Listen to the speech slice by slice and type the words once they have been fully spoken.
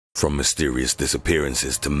From mysterious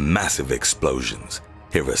disappearances to massive explosions,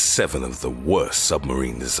 here are 7 of the worst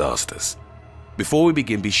submarine disasters. Before we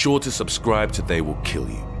begin, be sure to subscribe to They Will Kill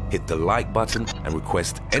You. Hit the like button and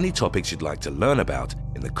request any topics you'd like to learn about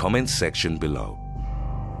in the comments section below.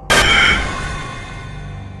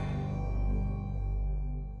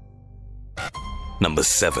 Number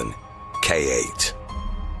 7. K-8.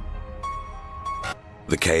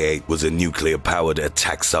 The K-8 was a nuclear-powered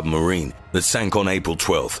attack submarine that sank on April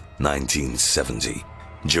 12, 1970.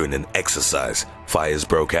 During an exercise, fires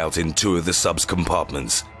broke out in 2 of the sub's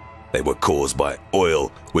compartments. They were caused by oil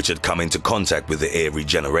which had come into contact with the air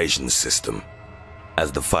regeneration system.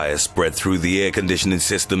 As the fire spread through the air conditioning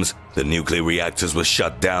systems, the nuclear reactors were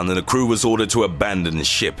shut down and the crew was ordered to abandon the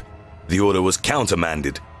ship. The order was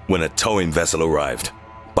countermanded when a towing vessel arrived.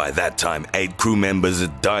 By that time, 8 crew members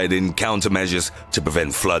had died in countermeasures to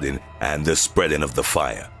prevent flooding and the spreading of the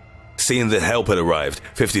fire. Seeing that help had arrived,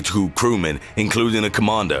 52 crewmen, including a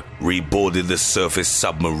commander, reboarded the surface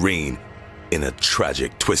submarine. In a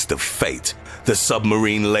tragic twist of fate, the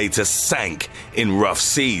submarine later sank in rough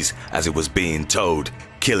seas as it was being towed,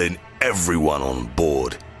 killing everyone on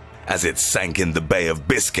board. As it sank in the Bay of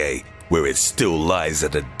Biscay, where it still lies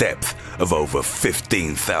at a depth of over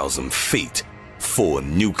 15,000 feet, 4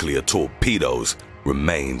 nuclear torpedoes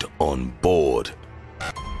remained on board.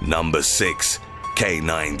 Number 6.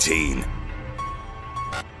 K-19.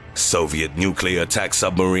 Soviet nuclear attack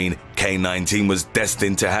submarine K-19 was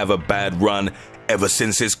destined to have a bad run ever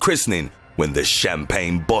since its christening, when the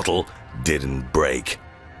champagne bottle didn't break.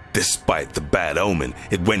 Despite the bad omen,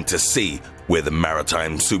 it went to sea, where the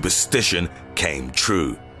maritime superstition came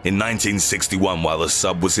true. In 1961, while the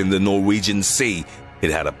sub was in the Norwegian Sea, it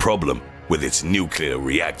had a problem with its nuclear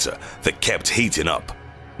reactor that kept heating up.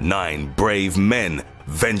 9 brave men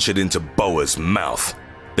ventured into Boa's mouth.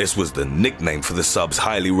 This was the nickname for the sub's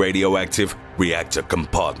highly radioactive reactor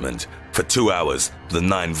compartment. For 2 hours, the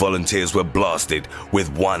 9 volunteers were blasted with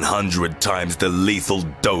 100 times the lethal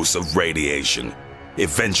dose of radiation.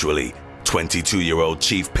 Eventually, 22-year-old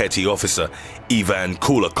Chief Petty Officer Ivan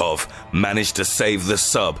Kulakov managed to save the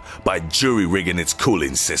sub by jury-rigging its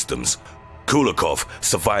cooling systems. Kulakov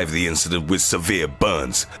survived the incident with severe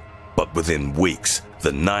burns, but within weeks,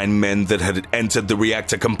 the 9 men that had entered the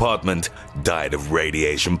reactor compartment died of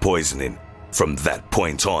radiation poisoning. From that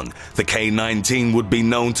point on, the K-19 would be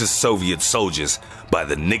known to Soviet soldiers by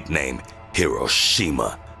the nickname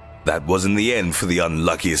Hiroshima. That wasn't the end for the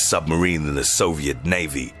unluckiest submarine in the Soviet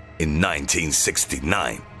Navy. In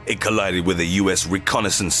 1969, it collided with a U.S.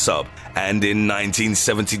 reconnaissance sub, and in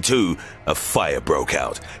 1972, a fire broke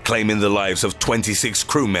out, claiming the lives of 26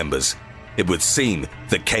 crew members. It would seem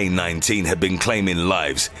the K-19 had been claiming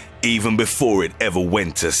lives even before it ever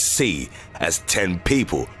went to sea, as 10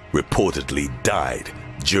 people reportedly died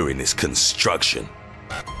during its construction.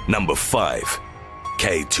 Number 5.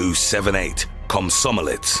 K-278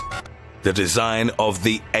 Komsomolets. The design of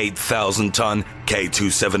the 8,000-ton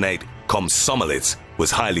K-278 Komsomolets was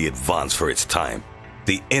highly advanced for its time.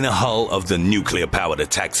 The inner hull of the nuclear-powered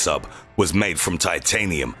attack sub was made from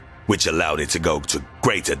titanium, which allowed it to go to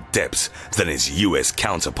greater depths than its US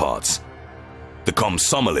counterparts. The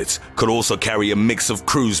Komsomolets could also carry a mix of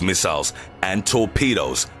cruise missiles and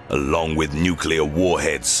torpedoes, along with nuclear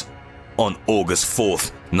warheads. On August 4,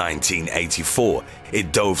 1984,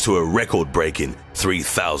 it dove to a record-breaking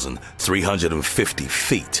 3,350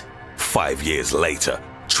 feet. 5 years later,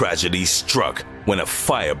 tragedy struck when a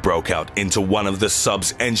fire broke out into one of the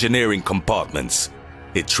sub's engineering compartments.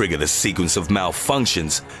 It triggered a sequence of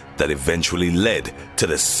malfunctions that eventually led to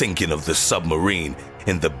the sinking of the submarine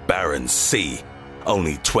in the Barents Sea.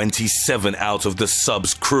 Only 27 out of the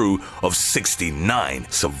sub's crew of 69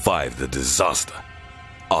 survived the disaster.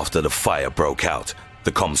 After the fire broke out,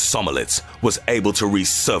 the Komsomolets was able to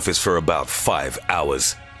resurface for about 5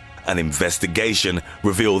 hours. An investigation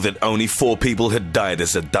revealed that only 4 people had died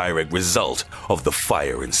as a direct result of the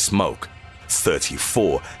fire and smoke.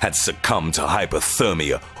 34 had succumbed to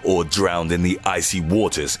hypothermia or drowned in the icy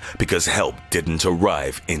waters because help didn't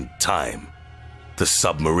arrive in time. The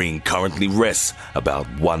submarine currently rests about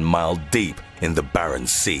 1 mile deep in the Barents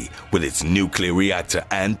Sea, with its nuclear reactor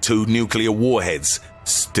and 2 nuclear warheads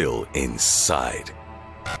still inside.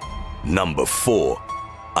 Number 4.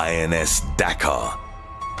 INS Dakar.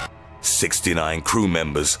 69 crew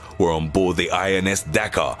members were on board the INS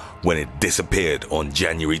Dakar when it disappeared on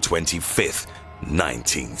January 25,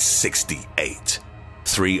 1968.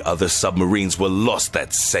 3 other submarines were lost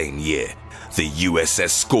that same year: the USS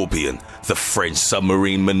Scorpion, the French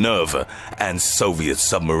submarine Minerva, and Soviet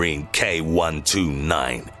submarine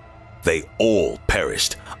K-129. They all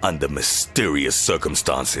perished under mysterious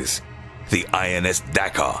circumstances. The INS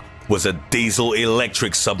Dakar was a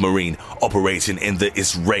diesel-electric submarine operating in the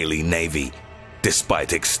Israeli Navy.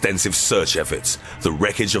 Despite extensive search efforts, the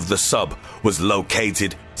wreckage of the sub was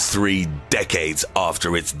located 3 decades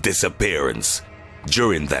after its disappearance.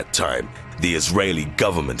 During that time, the Israeli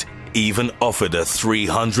government even offered a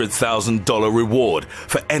 $300,000 reward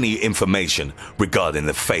for any information regarding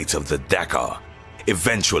the fate of the Dakar.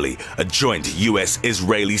 Eventually, a joint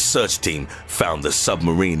US-Israeli search team found the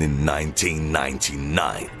submarine in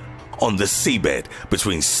 1999 on the seabed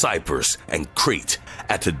between Cyprus and Crete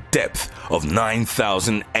at a depth of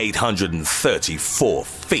 9,834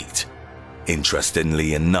 feet.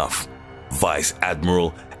 Interestingly enough, Vice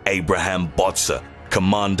Admiral Abraham Botzer,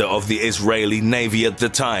 commander of the Israeli Navy at the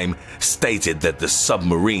time, stated that the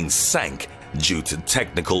submarine sank due to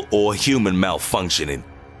technical or human malfunctioning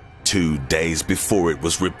 2 days before it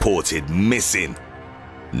was reported missing.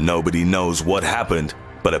 Nobody knows what happened,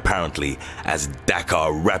 but apparently, as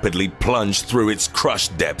Dakar rapidly plunged through its crush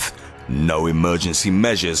depth, no emergency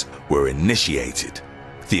measures were initiated.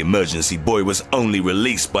 The emergency buoy was only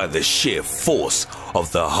released by the sheer force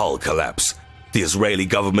of the hull collapse. The Israeli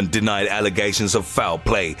government denied allegations of foul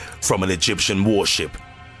play from an Egyptian warship.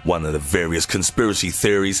 One of the various conspiracy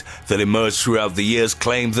theories that emerged throughout the years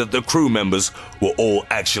claimed that the crew members were all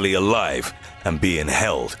actually alive and being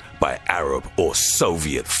held by Arab or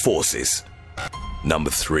Soviet forces.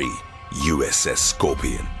 Number 3. USS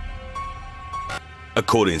Scorpion.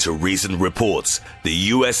 According to recent reports,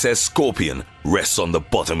 the USS Scorpion rests on the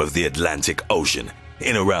bottom of the Atlantic Ocean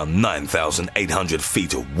in around 9,800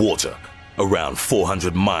 feet of water, around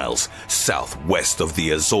 400 miles southwest of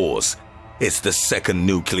the Azores. It's the second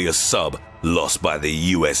nuclear sub lost by the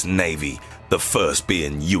US Navy, the first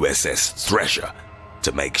being USS Thresher.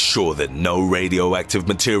 To make sure that no radioactive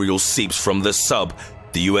material seeps from the sub,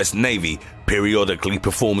 the US Navy periodically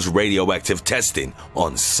performs radioactive testing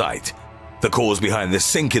on site. The cause behind the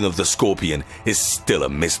sinking of the Scorpion is still a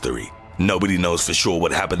mystery. Nobody knows for sure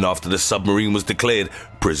what happened after the submarine was declared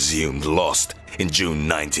presumed lost in June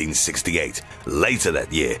 1968. Later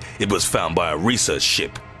that year, it was found by a research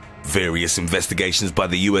ship. Various investigations by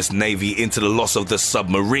the US Navy into the loss of the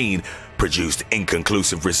submarine produced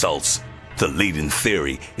inconclusive results. The leading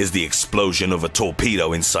theory is the explosion of a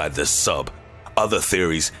torpedo inside the sub. Other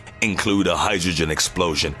theories include a hydrogen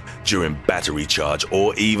explosion during battery charge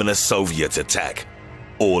or even a Soviet attack.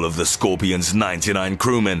 All of the Scorpion's 99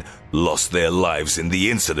 crewmen lost their lives in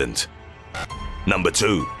the incident. Number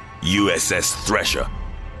 2. USS Thresher.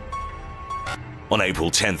 On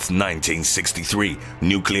April 10, 1963,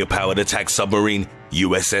 nuclear-powered attack submarine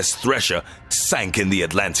USS Thresher sank in the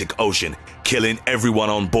Atlantic Ocean, killing everyone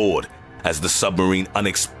on board. As the submarine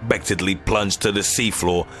unexpectedly plunged to the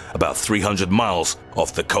seafloor about 300 miles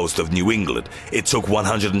off the coast of New England, it took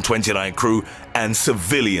 129 crew and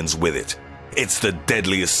civilians with it. It's the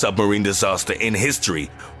deadliest submarine disaster in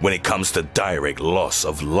history when it comes to direct loss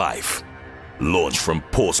of life. Launched from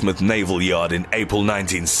Portsmouth Naval Yard in April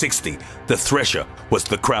 1960, the Thresher was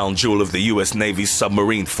the crown jewel of the US Navy's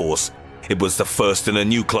submarine force. It was the first in a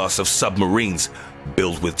new class of submarines,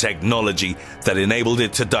 built with technology that enabled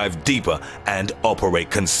it to dive deeper and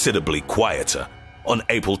operate considerably quieter. On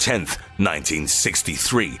April 10,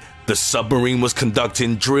 1963, the submarine was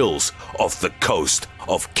conducting drills off the coast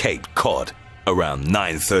of Cape Cod. Around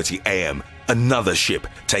 9:30 a.m., another ship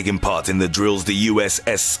taking part in the drills, the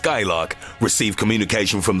USS Skylark, received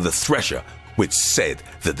communication from the Thresher, which said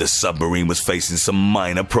that the submarine was facing some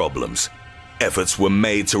minor problems. Efforts were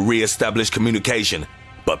made to re-establish communication,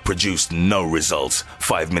 but produced no results.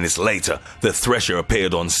 5 minutes later, the Thresher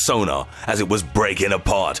appeared on sonar as it was breaking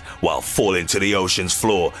apart while falling to the ocean's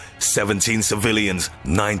floor. 17 civilians,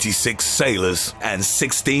 96 sailors, and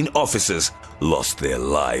 16 officers lost their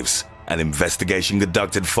lives. An investigation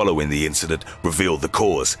conducted following the incident revealed the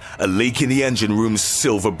cause. A leak in the engine room's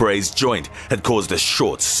silver braze joint had caused a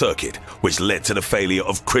short circuit, which led to the failure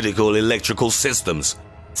of critical electrical systems.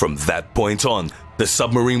 From that point on, the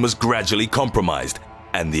submarine was gradually compromised,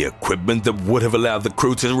 and the equipment that would have allowed the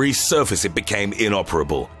crew to resurface it became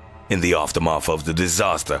inoperable. In the aftermath of the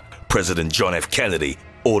disaster, President John F. Kennedy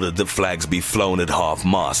ordered that flags be flown at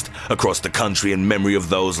half-mast across the country in memory of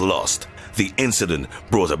those lost. The incident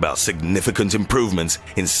brought about significant improvements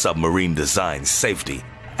in submarine design, safety,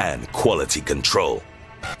 and quality control.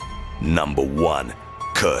 Number 1.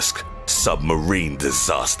 Kursk Submarine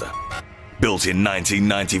Disaster. Built in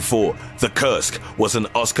 1994, the Kursk was an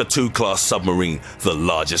Oscar II-class submarine, the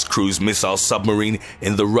largest cruise missile submarine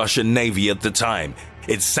in the Russian Navy at the time.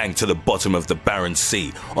 It sank to the bottom of the Barents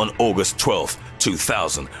Sea on August 12,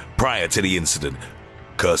 2000. Prior to the incident,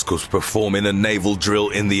 Kursk was performing a naval drill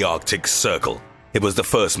in the Arctic Circle. It was the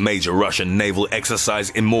first major Russian naval exercise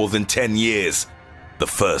in more than 10 years. The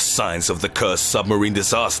first signs of the Kursk submarine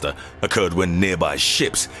disaster occurred when nearby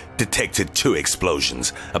ships detected 2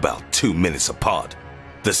 explosions about 2 minutes apart.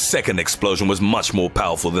 The second explosion was much more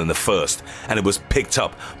powerful than the first, and it was picked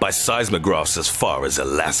up by seismographs as far as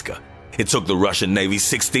Alaska. It took the Russian Navy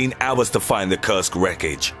 16 hours to find the Kursk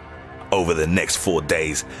wreckage. Over the next 4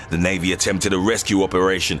 days, the Navy attempted a rescue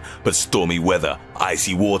operation, but stormy weather,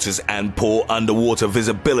 icy waters, and poor underwater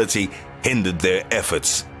visibility hindered their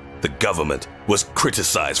efforts. The government was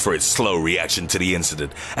criticized for its slow reaction to the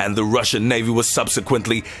incident, and the Russian Navy was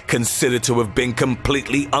subsequently considered to have been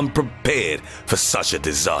completely unprepared for such a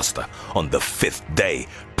disaster. On the 5th day,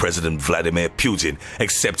 President Vladimir Putin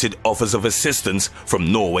accepted offers of assistance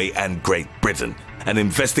from Norway and Great Britain. An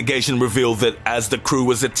investigation revealed that as the crew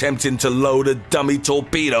was attempting to load a dummy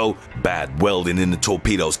torpedo, bad welding in the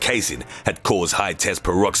torpedo's casing had caused high-test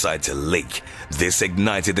peroxide to leak. This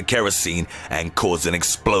ignited the kerosene and caused an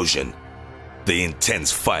explosion. The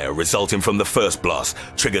intense fire resulting from the first blast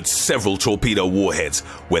triggered several torpedo warheads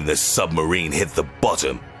when the submarine hit the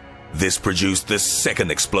bottom. This produced the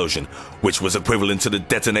second explosion, which was equivalent to the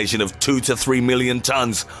detonation of 2 to 3 million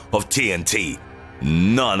tons of TNT.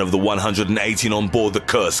 None of the 118 on board the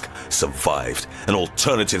Kursk survived. An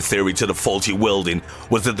alternative theory to the faulty welding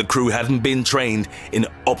was that the crew hadn't been trained in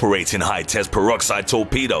operating high-test peroxide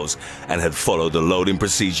torpedoes and had followed the loading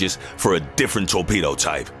procedures for a different torpedo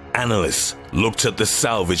type. Analysts looked at the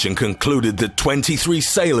salvage and concluded that 23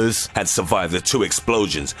 sailors had survived the 2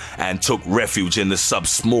 explosions and took refuge in the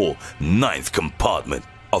sub's small 9th compartment.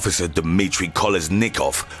 Officer Dmitry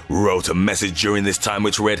Kolesnikov wrote a message during this time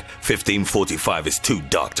which read, "1545 is too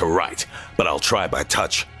dark to write, but I'll try by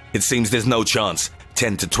touch. It seems there's no chance,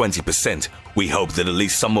 10 to 20%. We hope that at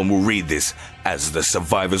least someone will read this, as the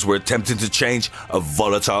survivors were attempting to change a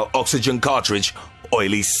volatile oxygen cartridge.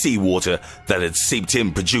 Oily seawater that had seeped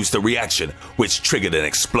in produced a reaction which triggered an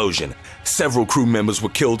explosion. Several crew members were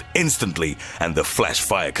killed instantly, and the flash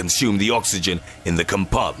fire consumed the oxygen in the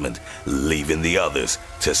compartment, leaving the others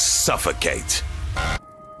to suffocate."